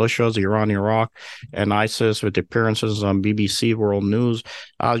Shia militias, Iran, Iraq, and ISIS, with appearances on BBC World News,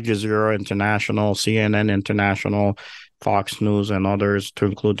 Al Jazeera International, CNN International, Fox News, and others, to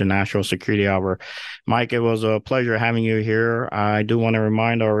include the National Security Hour. Mike, it was a pleasure having you here. I do want to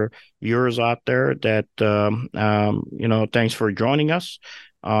remind our viewers out there that, thanks for joining us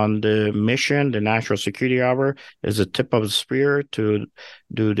on the mission. The National Security Hour is the tip of the spear to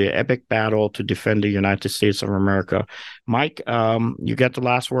do the epic battle to defend the United States of America. Mike, you get the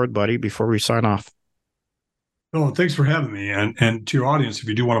last word, buddy, before we sign off. Oh, thanks for having me. And to your audience, if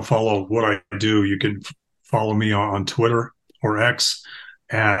you do want to follow what I do, you can follow me on Twitter or X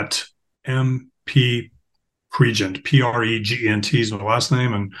at MP Pregent. Pregent is my last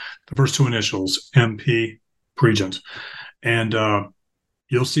name, and the first two initials, MP Pregent. And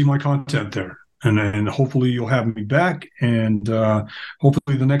you'll see my content there. And hopefully you'll have me back. And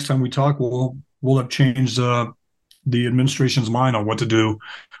hopefully the next time we talk, we'll have changed the administration's mind on what to do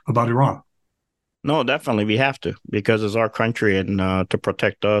about Iran. No, definitely we have to, because it's our country, and to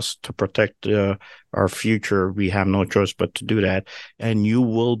protect us, to protect our future, we have no choice but to do that. And you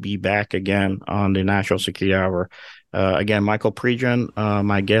will be back again on the National Security Hour. Again, Michael Pregent,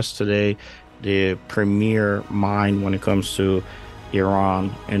 my guest today, the premier mind when it comes to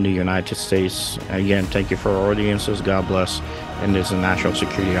Iran and the United States. Again, thank you for our audiences. God bless. And this is the National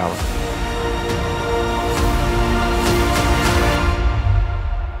Security Hour.